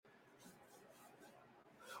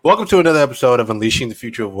Welcome to another episode of Unleashing the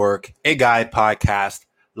Future of Work, a guide podcast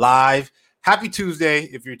live. Happy Tuesday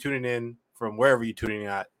if you're tuning in from wherever you're tuning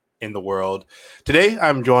in in the world. Today,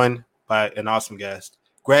 I'm joined by an awesome guest,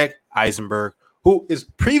 Greg Isenberg, who is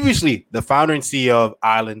previously the founder and CEO of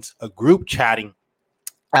Islands, a group chatting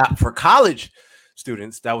app for college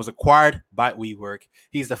students that was acquired by WeWork.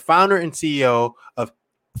 He's the founder and CEO of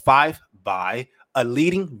 5by, a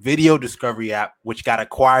leading video discovery app which got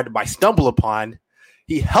acquired by StumbleUpon.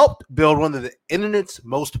 He helped build one of the internet's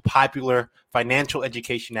most popular financial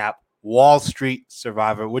education app, Wall Street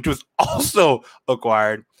Survivor, which was also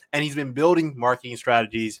acquired. And he's been building marketing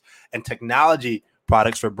strategies and technology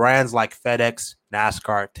products for brands like FedEx,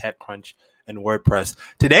 NASCAR, TechCrunch, and WordPress.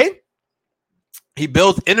 Today, he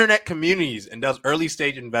builds internet communities and does early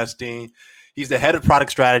stage investing. He's the head of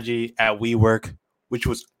product strategy at WeWork,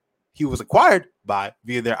 he was acquired by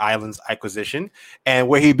via their Islands acquisition, and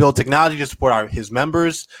where he built technology to support his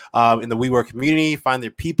members in the WeWork community, find their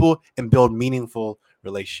people, and build meaningful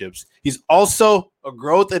relationships. He's also a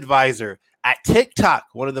growth advisor at TikTok,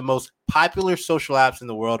 one of the most popular social apps in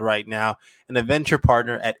the world right now, and a venture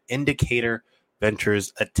partner at Indicator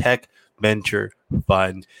Ventures, a tech venture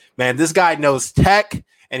fund. Man, this guy knows tech,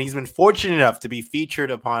 and he's been fortunate enough to be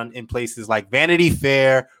featured upon in places like Vanity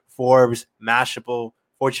Fair, Forbes, Mashable,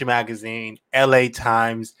 Fortune Magazine, LA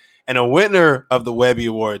Times, and a winner of the Webby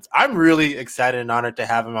Awards. I'm really excited and honored to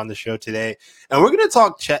have him on the show today. And we're going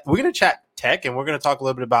to chat tech, and we're going to talk a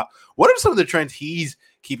little bit about what are some of the trends he's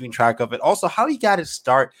keeping track of, and also how he got his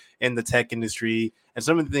start in the tech industry and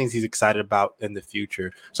some of the things he's excited about in the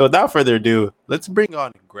future. So without further ado, let's bring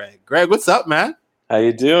on Greg. Greg, what's up, man? How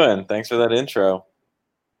you doing? Thanks for that intro.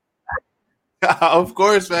 Of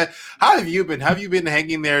course, man. How have you been? Have you been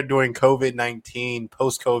hanging there during COVID-19,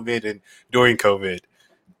 post-COVID, and during COVID?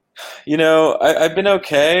 You know, I've been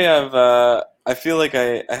okay. I feel like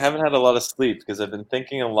I haven't had a lot of sleep because I've been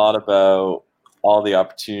thinking a lot about all the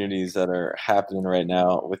opportunities that are happening right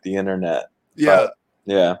now with the internet. Yeah.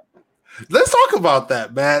 Yeah. Let's talk about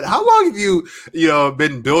that, man. How long have you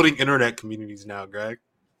been building internet communities now, Greg?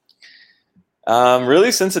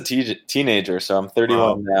 Really since a teenager. So I'm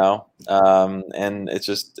 31 now. And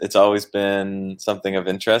it's always been something of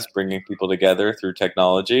interest, bringing people together through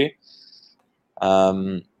technology.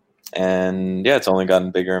 And yeah, it's only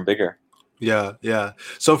gotten bigger and bigger. Yeah.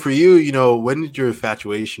 So for you, when did your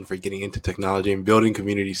infatuation for getting into technology and building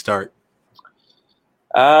community start?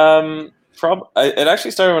 It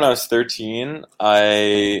actually started when I was 13.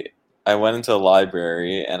 I went into a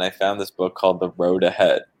library and I found this book called The Road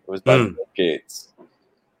Ahead. It was by Bill Gates.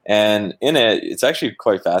 And in it, it's actually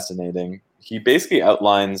quite fascinating. He basically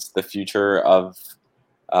outlines the future of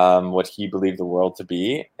what he believed the world to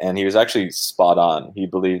be. And he was actually spot on. He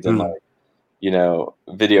believed in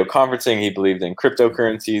video conferencing. He believed in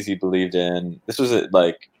cryptocurrencies. He believed in, this was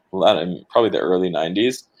probably the early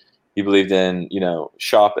 90s. He believed in,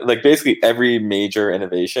 like basically every major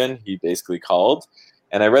innovation he basically called.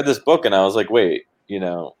 And I read this book and I was like, wait,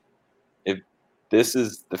 if this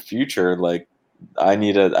is the future, like I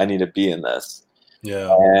need to be in this.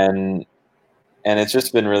 Yeah. And it's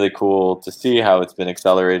just been really cool to see how it's been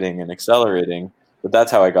accelerating. But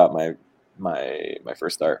that's how I got my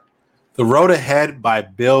first start. The Road Ahead by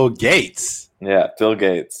Bill Gates. Yeah, Bill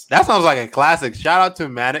Gates. That sounds like a classic. Shout out to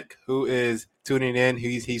Manik, who is tuning in.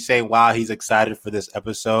 He's saying, wow, he's excited for this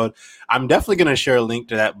episode. I'm definitely going to share a link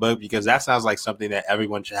to that book because that sounds like something that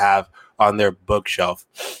everyone should have on their bookshelf.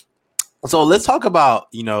 So let's talk about,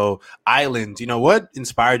 Islands. What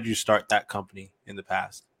inspired you to start that company in the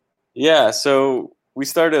past? Yeah, so we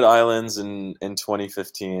started Islands in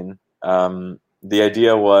 2015. The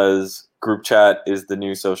idea was group chat is the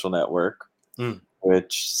new social network,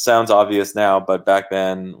 which sounds obvious now, but back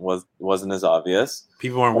then wasn't as obvious.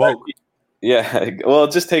 People weren't woke. Yeah, well,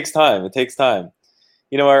 it just takes time. It takes time.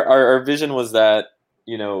 Our vision was that,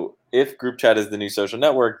 if group chat is the new social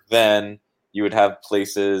network, then you would have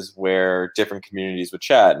places where different communities would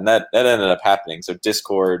chat, and that ended up happening. So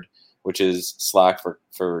Discord, which is Slack for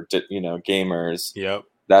gamers, yep,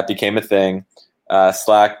 that became a thing.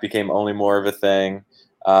 Slack became only more of a thing.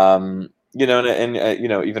 And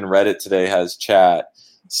even Reddit today has chat.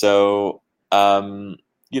 So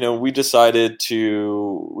we decided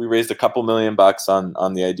we raised a couple $1 million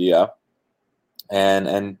on the idea,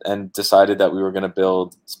 and decided that we were going to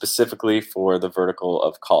build specifically for the vertical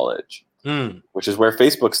of college. Which is where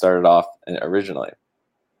Facebook started off originally.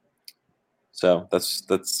 So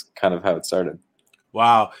that's kind of how it started.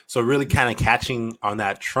 Wow. So really kind of catching on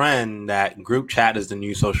that trend that group chat is the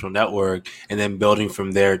new social network, and then building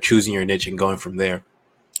from there, choosing your niche and going from there.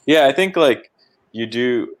 Yeah, I think like you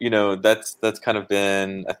do, that's kind of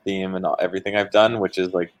been a theme in everything I've done, which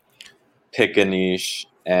is like pick a niche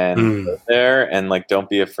and go there, and like don't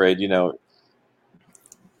be afraid,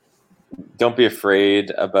 don't be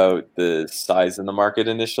afraid about the size in the market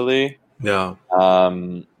initially. Yeah.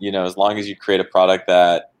 As long as you create a product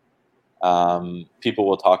that people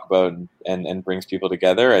will talk about and brings people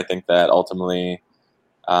together, I think that ultimately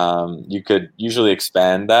you could usually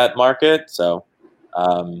expand that market. So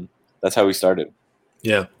that's how we started.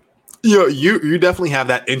 Yeah. You definitely have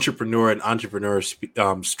that entrepreneur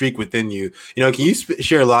streak within you. Can you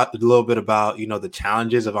share a little bit about the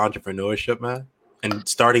challenges of entrepreneurship, man, and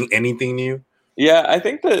starting anything new? Yeah, I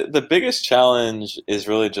think the biggest challenge is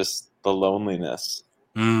really just the loneliness.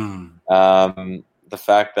 The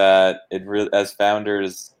fact that as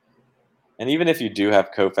founders, and even if you do have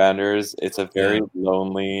co-founders, it's a very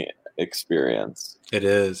lonely experience. It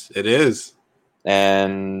is.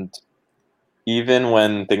 And even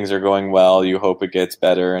when things are going well, you hope it gets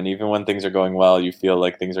better. And even when things are going well, you feel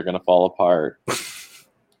like things are going to fall apart.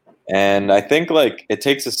 And I think like it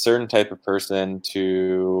takes a certain type of person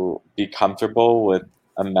to be comfortable with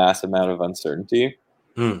a mass amount of uncertainty.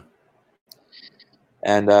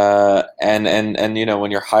 And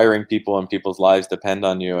when you're hiring people and people's lives depend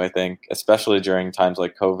on you, I think especially during times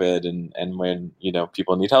like COVID and when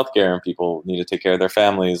people need healthcare and people need to take care of their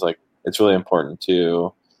families, like it's really important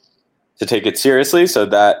to take it seriously, so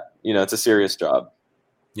that it's a serious job.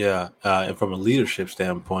 Yeah, and from a leadership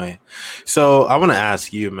standpoint. So I want to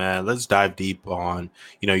ask you, man, let's dive deep on,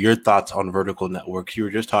 your thoughts on vertical networks. You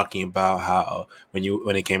were just talking about how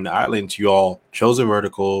when it came to Islands, you all chose a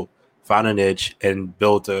vertical, found a niche, and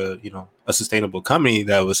built a sustainable company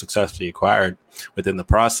that was successfully acquired within the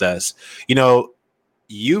process.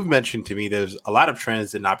 You've mentioned to me there's a lot of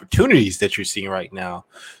trends and opportunities that you're seeing right now.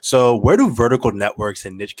 So where do vertical networks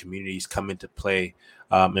and niche communities come into play,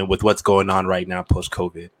 and with what's going on right now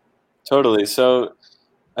post-COVID? Totally. So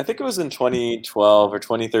I think it was in 2012 or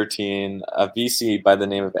 2013, a VC by the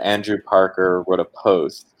name of Andrew Parker wrote a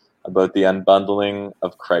post about the unbundling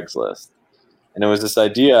of Craigslist. And it was this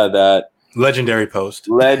idea that legendary post.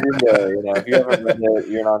 Legendary. If you haven't read it,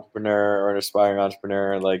 you're an entrepreneur or an aspiring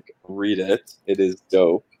entrepreneur, like read it. It is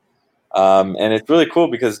dope. And it's really cool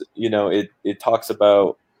because, it talks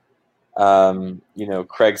about,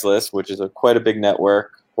 Craigslist, which is quite a big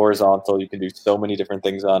network, horizontal. You can do so many different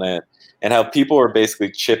things on it, and how people are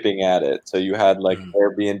basically chipping at it. So you had like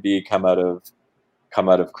Airbnb come out of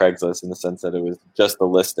Craigslist in the sense that it was just the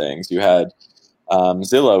listings. You had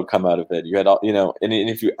Zillow come out of it. You had all, and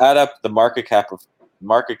if you add up the market caps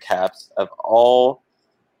of all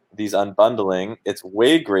these unbundling, it's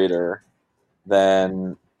way greater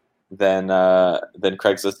than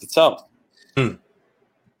Craigslist itself.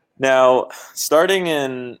 Now, starting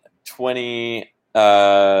in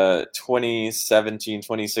 2017,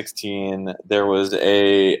 2016, there was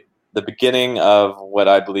the beginning of what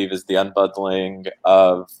I believe is the unbundling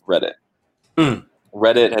of Reddit.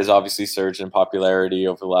 Reddit has obviously surged in popularity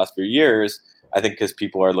over the last few years, I think because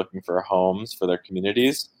people are looking for homes for their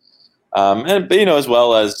communities. And as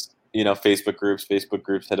well as, Facebook groups. Facebook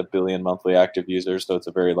groups had 1 billion monthly active users, so it's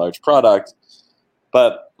a very large product.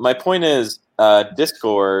 But my point is,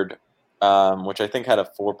 Discord, which I think had a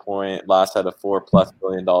 $4+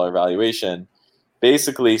 billion valuation,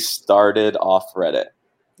 basically started off Reddit.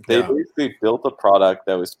 They basically built a product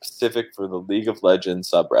that was specific for the League of Legends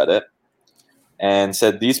subreddit and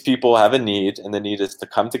said these people have a need, and the need is to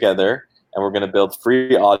come together, and we're going to build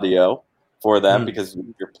free audio for them because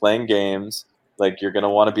you're playing games, like you're going to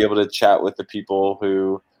want to be able to chat with the people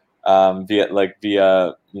who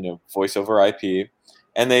via voice over IP.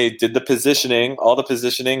 And they did the positioning. All the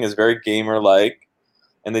positioning is very gamer-like,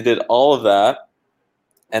 and they did all of that,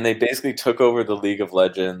 and they basically took over the League of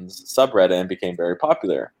Legends subreddit and became very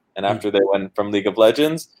popular. And after they went from League of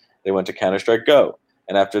Legends, they went to Counter-Strike Go.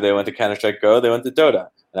 And after they went to Counter-Strike Go, they went to Dota.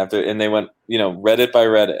 And they went, Reddit by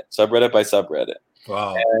Reddit, subreddit by subreddit.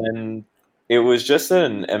 Wow. And it was just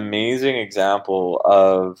an amazing example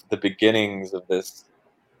of the beginnings of this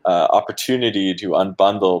opportunity to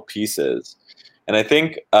unbundle pieces. And I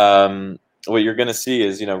think what you're going to see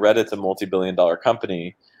is, Reddit's a multi-billion-dollar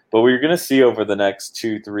company. But what you're going to see over the next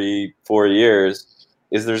 2, 3, 4 years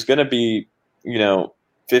is there's going to be,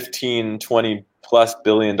 15, 20+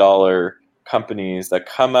 billion-dollar companies that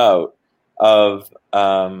come out of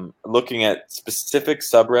looking at specific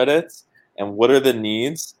subreddits and what are the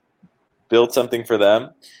needs, build something for them.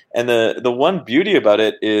 And the one beauty about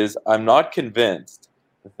it is I'm not convinced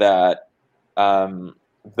that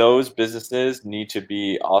those businesses need to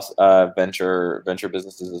be venture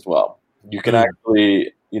businesses as well. You can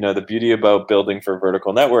actually the beauty about building for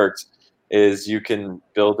vertical networks is you can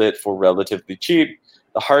build it for relatively cheap.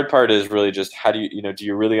 The hard part is really just how do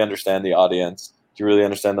you really understand the audience? Do you really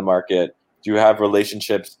understand the market? Do you have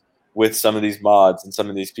relationships with some of these mods and some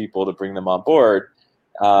of these people to bring them on board?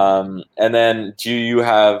 And then do you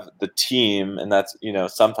have the team? And that's,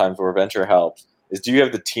 sometimes where venture helps is, do you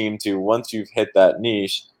have the team to, once you've hit that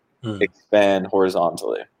niche, expand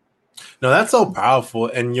horizontally? No, that's so powerful.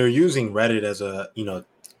 And you're using Reddit as a,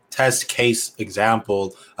 test case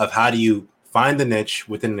example of how do you find the niche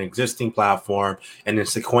within an existing platform and then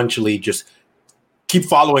sequentially just keep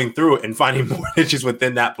following through and finding more niches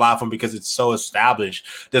within that platform because it's so established.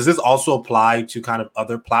 Does this also apply to kind of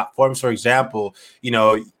other platforms? For example,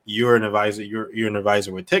 you're an advisor, you're an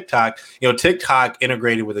advisor with TikTok. TikTok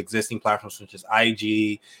integrated with existing platforms such as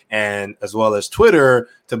IG and as well as Twitter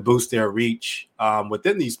to boost their reach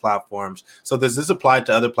within these platforms. So does this apply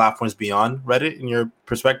to other platforms beyond Reddit in your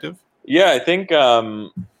perspective? Yeah, I think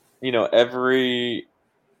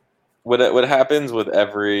what happens with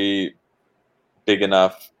every big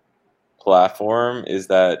enough platform is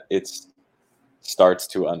that it starts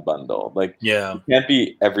to unbundle. You can't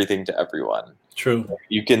be everything to everyone. True.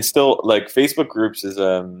 You can still, Facebook groups is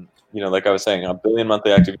like I was saying, 1 billion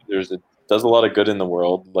monthly active users. It does a lot of good in the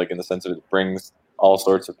world, in the sense of it brings all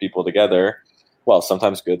sorts of people together. Well,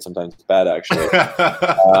 sometimes good, sometimes bad, actually.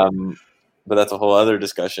 But that's a whole other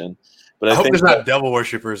discussion. But I hope there's not devil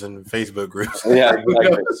worshippers in Facebook groups. Yeah,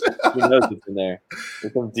 exactly. Who knows what's in there?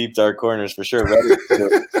 There's some deep, dark corners for sure.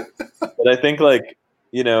 But I think,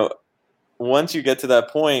 once you get to that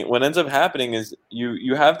point, what ends up happening is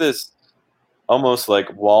you have this almost like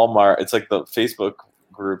Walmart. It's like the Facebook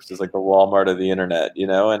groups is like the Walmart of the internet,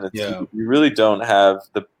 and it's, you really don't have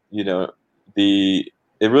it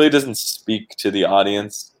really doesn't speak to the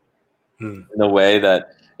audience in a way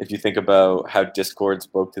that, if you think about how Discord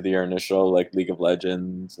spoke to the initial League of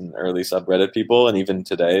Legends and early subreddit people, and even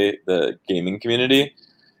today the gaming community,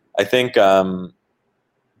 I think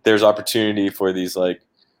there's opportunity for these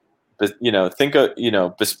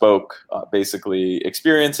bespoke basically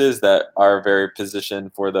experiences that are very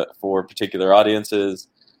positioned for particular audiences,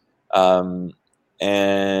 and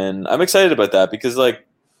I'm excited about that because I'm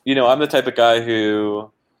the type of guy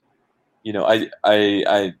who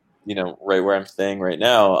I right where I'm staying right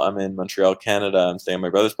now, I'm in Montreal, Canada. I'm staying at my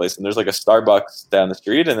brother's place, and there's a Starbucks down the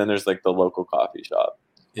street, and then there's the local coffee shop.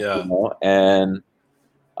 Yeah. And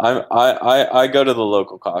I go to the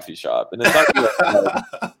local coffee shop, and it's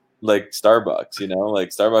not like Starbucks.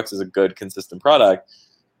 Starbucks is a good, consistent product,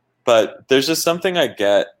 but there's just something I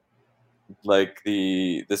get,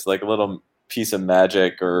 this little piece of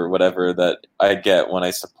magic or whatever that I get when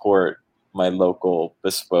I support my local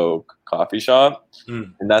bespoke coffee shop.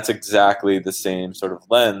 And that's exactly the same sort of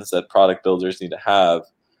lens that product builders need to have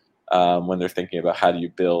when they're thinking about how do you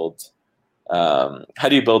build a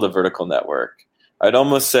vertical network. I'd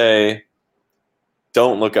almost say,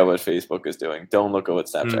 don't look at what Facebook is doing. Don't look at what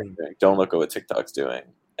Snapchat is doing. Don't look at what TikTok's doing.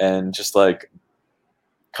 And just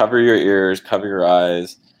cover your ears, cover your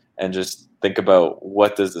eyes, and just think about,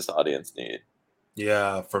 what does this audience need?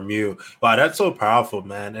 Yeah, from you. Wow, that's so powerful,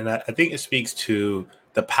 man. And I think it speaks to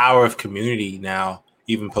the power of community now,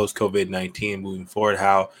 even post COVID-19, moving forward,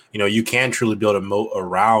 how, you can truly build a moat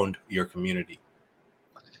around your community.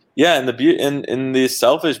 Yeah, and the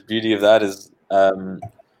selfish beauty of that is,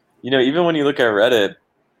 even when you look at Reddit,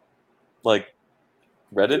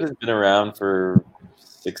 Reddit has been around for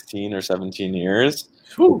 16 or 17 years,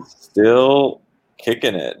 still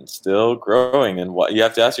kicking it and still growing. And what you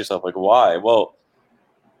have to ask yourself, why? Well,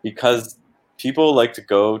 because people like to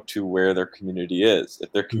go to where their community is.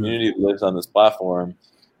 If their community lives on this platform,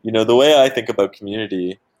 the way I think about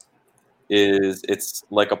community is it's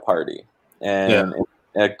like a party. And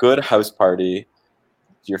a good house party,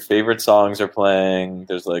 your favorite songs are playing,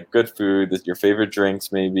 there's good food, there's your favorite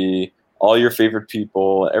drinks, maybe all your favorite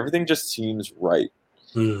people, everything just seems right.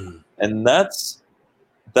 And that's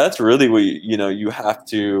really what you have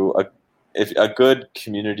to, if a good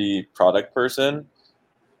community product person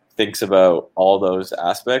thinks about all those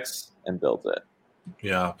aspects and builds it.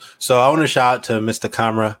 Yeah. So I want to shout out to Mr.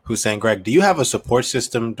 Kamra, who's saying, Greg, do you have a support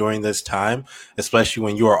system during this time, especially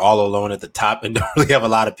when you are all alone at the top and don't really have a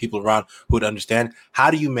lot of people around who would understand?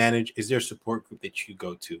 How do you manage? Is there a support group that you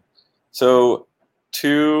go to? So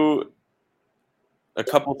a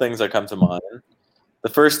couple things that come to mind. The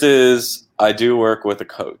first is I do work with a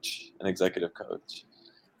coach, an executive coach.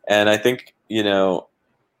 And I think,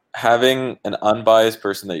 having an unbiased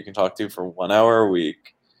person that you can talk to for 1 hour a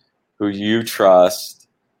week who you trust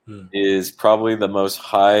is probably the most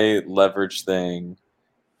high leverage thing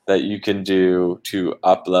that you can do to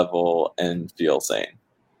up level and feel sane.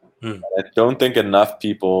 Hmm. I don't think enough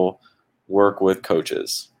people work with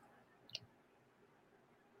coaches.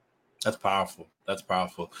 That's powerful. That's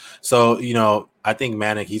powerful. So, I think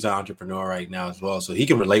Manic, he's an entrepreneur right now as well, so he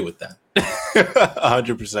can relate with that.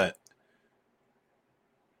 100%.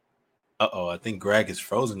 Uh-oh, I think Greg is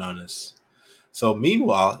frozen on us. So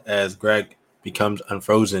meanwhile, as Greg becomes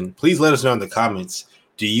unfrozen, please let us know in the comments,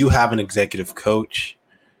 do you have an executive coach?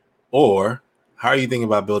 Or how are you thinking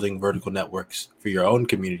about building vertical networks for your own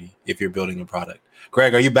community if you're building a product?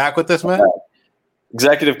 Greg, are you back with us, man?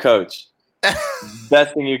 Executive coach.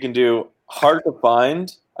 Best thing you can do. Hard to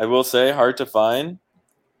find. I will say hard to find.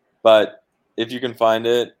 But if you can find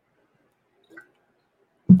it,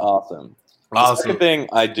 awesome. The second thing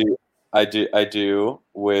I do,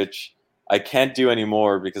 which I can't do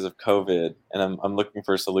anymore because of COVID, and I'm looking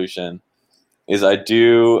for a solution, is and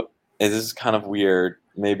this is kind of weird,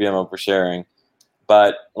 maybe I'm oversharing,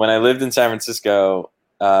 but when I lived in San Francisco,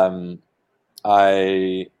 I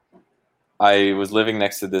was living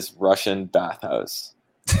next to this Russian bathhouse.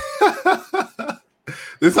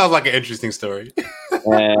 This sounds like an interesting story.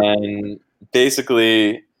 And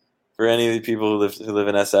basically, for any of the people who live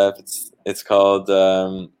in SF, it's called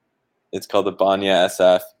the Banya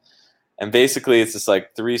SF, and basically it's this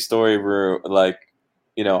like 3-story room, like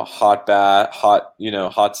hot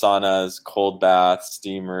saunas, cold baths,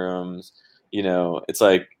 steam rooms. It's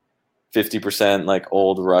like 50% like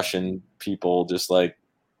old Russian people just like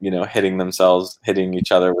hitting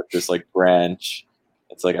each other with this like branch.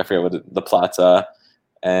 It's like I forget what the plaza,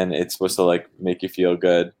 and it's supposed to like make you feel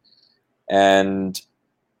good. And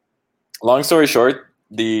long story short,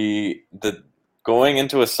 the going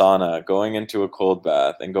into a sauna, going into a cold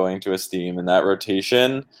bath, and going to a steam, and that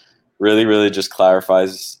rotation really, really just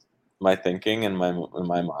clarifies my thinking and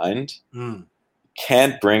my mind.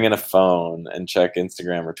 Can't bring in a phone and check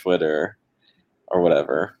Instagram or Twitter or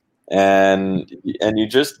whatever, and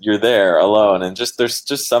you're there alone, and there's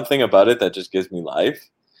just something about it that just gives me life.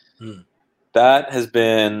 That has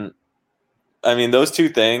been, I mean, those two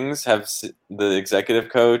things have the executive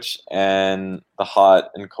coach and the hot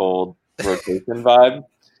and cold rotation vibe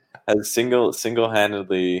has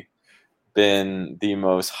single-handedly been the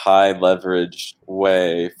most high leverage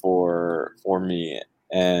way for me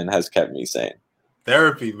and has kept me sane.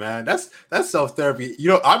 Therapy, man. That's self-therapy.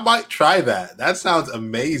 I might try that. That sounds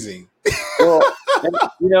amazing. Well,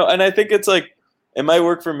 and I think it's like, it might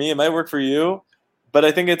work for me, it might work for you, but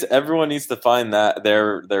I think everyone needs to find that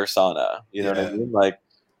their sauna. You know what I mean? Like,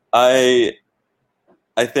 I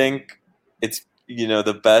think it's,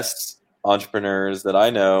 the best entrepreneurs that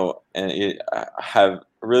I know and have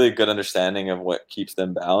a really good understanding of what keeps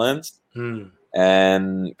them balanced.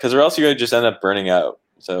 And because or else you're going to just end up burning out.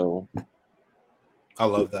 So I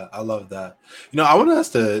love that. I want us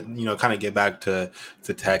to, kind of get back to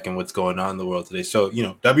tech and what's going on in the world today. So,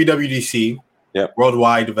 WWDC,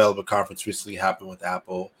 Worldwide Developer Conference, recently happened with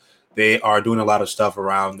Apple. They are doing a lot of stuff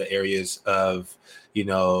around the areas of,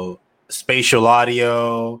 spatial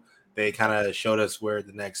audio. They kind of showed us where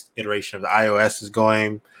the next iteration of the iOS is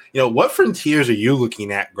going. What frontiers are you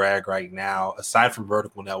looking at, Greg, right now, aside from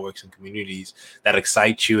vertical networks and communities, that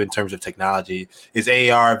excite you in terms of technology? Is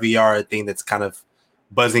AR, VR a thing that's kind of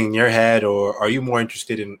buzzing in your head, or are you more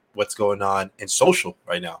interested in what's going on in social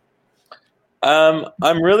right now?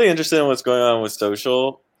 I'm really interested in what's going on with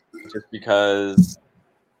social, just because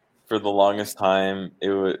for the longest time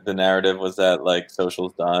the narrative was that like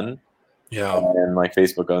social's done, and like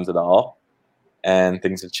Facebook owns it all, and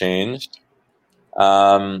things have changed.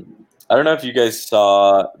 I don't know if you guys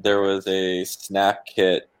saw, there was a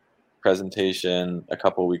SnapKit presentation a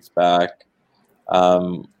couple weeks back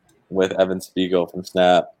with Evan Spiegel from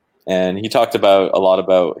Snap, and he talked a lot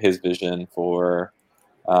about his vision for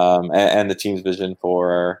and the team's vision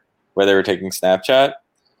for where they were taking Snapchat.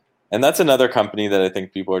 And that's another company that I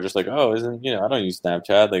think people are just like, oh, I don't use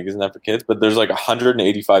Snapchat, like, isn't that for kids? But there's like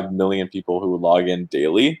 185 million people who log in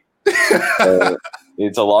daily. So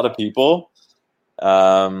it's a lot of people.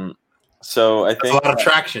 So I think a lot of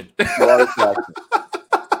traction.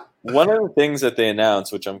 One of the things that they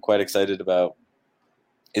announced, which I'm quite excited about,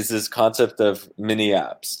 is this concept of mini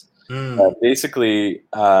apps. Basically,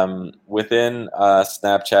 within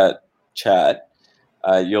Snapchat chat,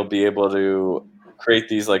 you'll be able to create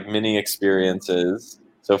these like mini experiences.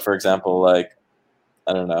 So, for example, like,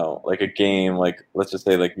 I don't know, like a game, like let's just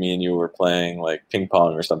say like me and you were playing like ping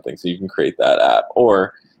pong or something. So you can create that app,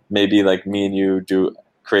 or maybe like me and you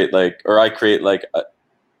I create like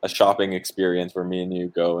a shopping experience where me and you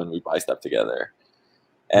go and we buy stuff together.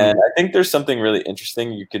 And I think there's something really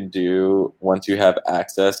interesting you can do once you have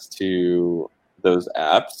access to those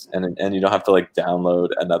apps, and you don't have to like download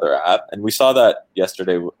another app. And we saw that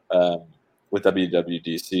yesterday with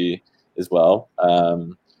WWDC as well,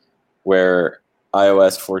 where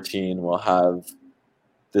iOS 14 will have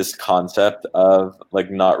this concept of like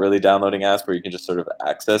not really downloading apps, where you can just sort of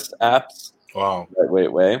access apps. Wow.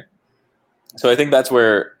 Lightweight way. So I think that's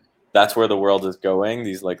where the world is going.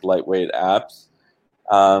 These like lightweight apps,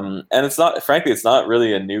 and it's not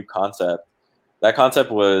really a new concept. That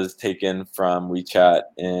concept was taken from WeChat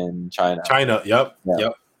in China. China, yep.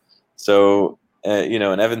 So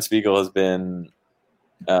and Evan Spiegel has been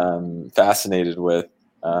fascinated with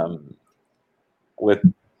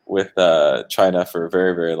China for a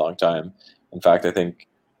very, very long time. In fact, I think,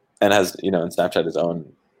 and has in Snapchat his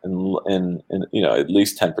own in at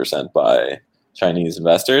least 10% by Chinese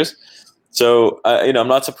investors. So I'm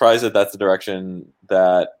not surprised that that's the direction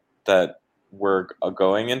that we're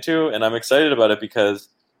going into, and I'm excited about it because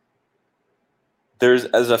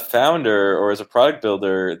as a founder or as a product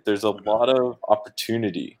builder, there's a lot of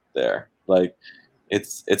opportunity there. Like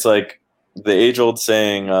it's like the age-old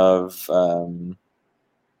saying of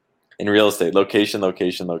in real estate, location.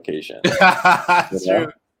 That's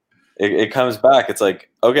true. It comes back. It's like,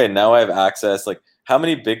 okay, now I have access. Like, how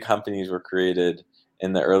many big companies were created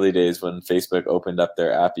in the early days when Facebook opened up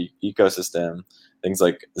their app ecosystem? Things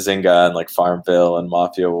like Zynga and like Farmville and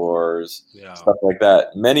Mafia Wars, stuff like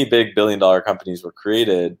that. Many big billion-dollar companies were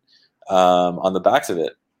created on the backs of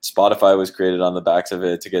it. Spotify was created on the backs of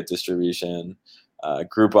it to get distribution.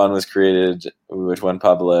 Groupon was created, which went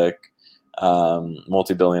public.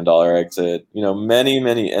 Multi-billion-dollar exit.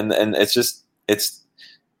 Many, and it's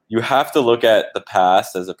you have to look at the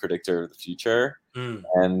past as a predictor of the future,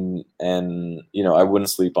 and I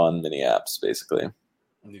wouldn't sleep on mini apps, basically.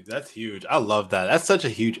 Dude, that's huge. I love that. That's such a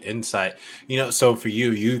huge insight. So for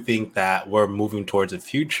you think that we're moving towards a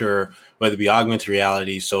future, whether it be augmented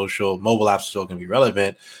reality, social, mobile apps are still going to be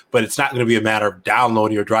relevant, but it's not going to be a matter of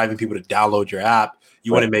downloading or driving people to download your app.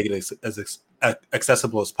 You want to make it as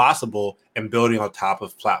accessible as possible, and building on top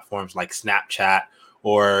of platforms like Snapchat,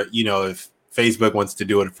 or if Facebook wants to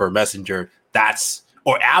do it for Messenger,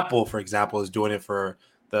 or Apple, for example, is doing it for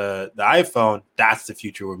the iPhone. That's the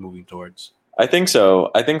future we're moving towards. I think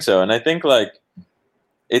so. And I think like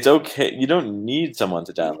it's okay. You don't need someone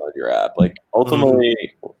to download your app. Like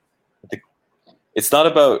ultimately, it's not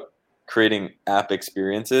about creating app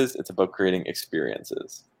experiences. It's about creating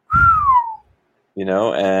experiences.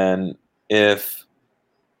 And if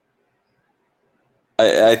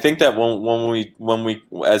I think that when we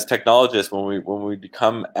as technologists, when we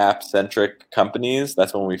become app centric companies,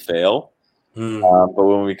 that's when we fail. But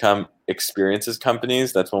when we become experiences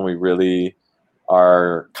companies, that's when we really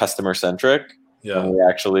are customer centric. And we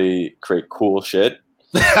actually create cool shit.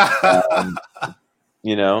 So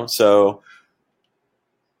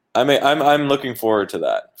I'm looking forward to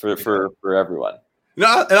that for everyone. And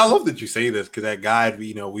I love that you say this, because at Guide,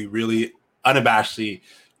 we really unabashedly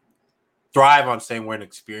thrive on saying we're an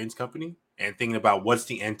experience company and thinking about what's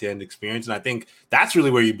the end-to-end experience. And I think that's really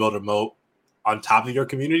where you build a moat on top of your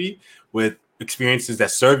community, with experiences that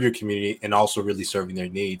serve your community and also really serving their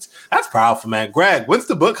needs. That's powerful, man. Greg, when's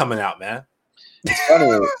the book coming out, man? It's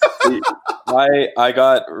funny.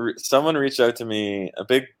 Someone reached out to me, a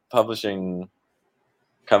big publishing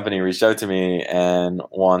company reached out to me and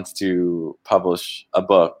wants to publish a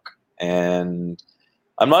book, and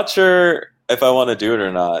I'm not sure if I want to do it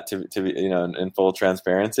or not, to be in full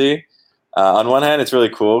transparency. On one hand, it's really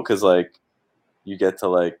cool because like you get to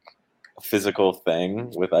like a physical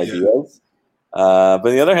thing with ideas, but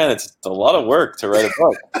on the other hand, it's a lot of work to write a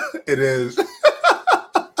book. It is.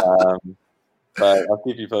 But I'll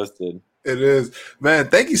keep you posted. It is. Man,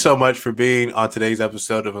 thank you so much for being on today's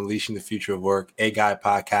episode of Unleashing the Future of Work, a Guide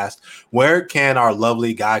podcast. Where can our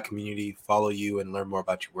lovely Guide community follow you and learn more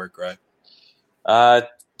about your work, Greg?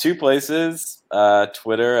 2 places.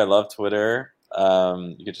 Twitter. I love Twitter.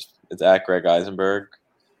 It's at Greg Isenberg.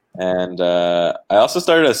 And I also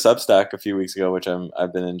started a Substack a few weeks ago, which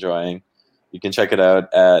I've been enjoying. You can check it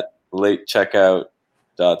out at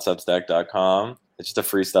latecheckout.substack.com. It's just a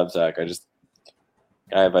free Substack.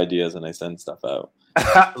 I have ideas and I send stuff out.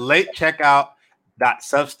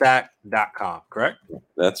 latecheckout.substack.com, correct?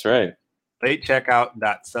 That's right.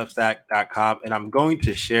 latecheckout.substack.com. And I'm going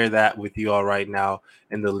to share that with you all right now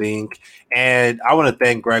in the link. And I want to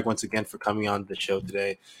thank Greg once again for coming on the show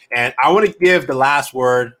today. And I want to give the last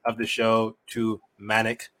word of the show to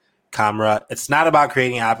Manik Kamra. It's not about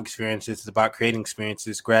creating app experiences. It's about creating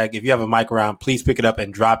experiences. Greg, if you have a mic around, please pick it up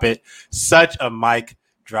and drop it. Such a mic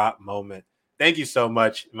drop moment. thank you so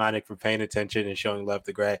much, Manik, for paying attention and showing love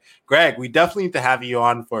to Greg. Greg, we definitely need to have you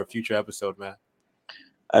on for a future episode, man.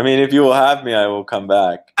 I mean, if you will have me, I will come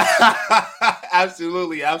back.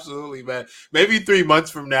 Absolutely, man. Maybe 3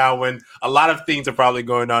 months from now, when a lot of things are probably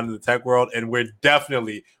going on in the tech world, and we're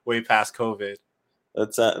definitely way past COVID.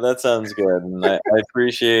 That sounds good, and I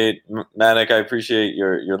appreciate Manik. I appreciate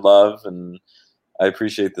your love, and I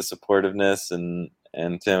appreciate the supportiveness.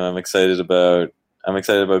 And Tim, I'm excited about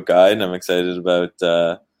Guide, and I'm excited about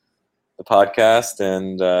the podcast.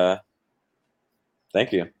 And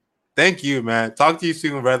thank you. Thank you, man. Talk to you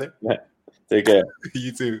soon, brother. Take care.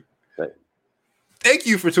 You too. Bye. Thank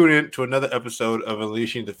you for tuning in to another episode of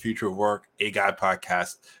Unleashing the Future of Work, a Guide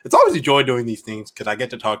podcast. It's always a joy doing these things because I get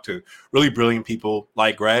to talk to really brilliant people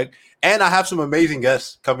like Greg, and I have some amazing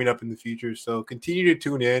guests coming up in the future. So continue to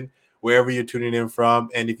tune in wherever you're tuning in from.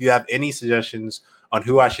 And if you have any suggestions on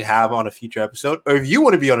who I should have on a future episode, or if you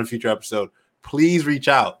want to be on a future episode, please reach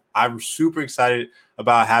out. I'm super excited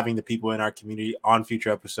about having the people in our community on future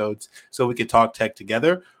episodes so we can talk tech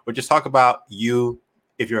together or just talk about you.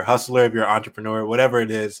 If you're a hustler, if you're an entrepreneur, whatever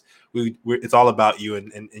it is, it's all about you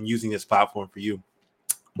and using this platform for you.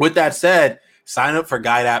 With that said, sign up for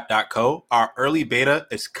guideapp.co. Our early beta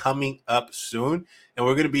is coming up soon, and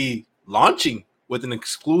we're going to be launching with an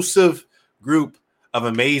exclusive group of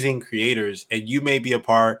amazing creators, and you may be a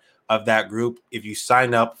part of that group if you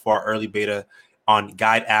sign up for our early beta on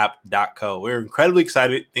guideapp.co. We're incredibly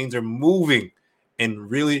excited. Things are moving in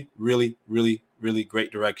really, really, really, really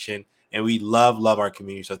great direction. And we love our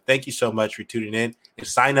community. So thank you so much for tuning in, and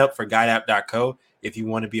sign up for guideapp.co if you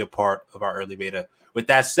want to be a part of our early beta. With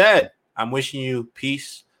that said, I'm wishing you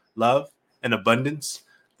peace, love, and abundance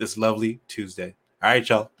this lovely Tuesday. All right,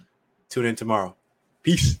 y'all. Tune in tomorrow.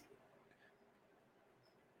 Peace.